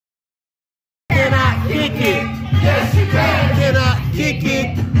kick it? Yes, you can. Can I kick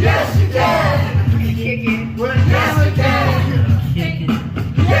it? Yes, you can. Kick it. Yes, you can. Kick it.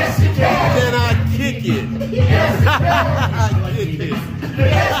 Yes, you can. Can I kick it? Yes, you can. I kick it.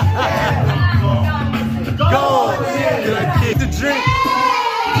 Yes, you can. Go. Can I kick the drink?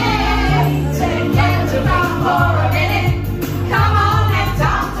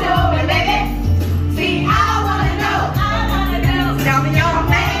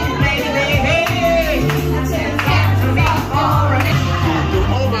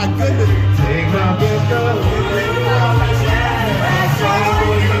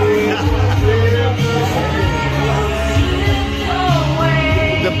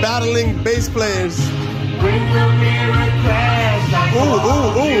 The battling bass players. Ooh,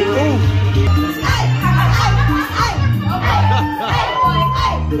 ooh, ooh, ooh.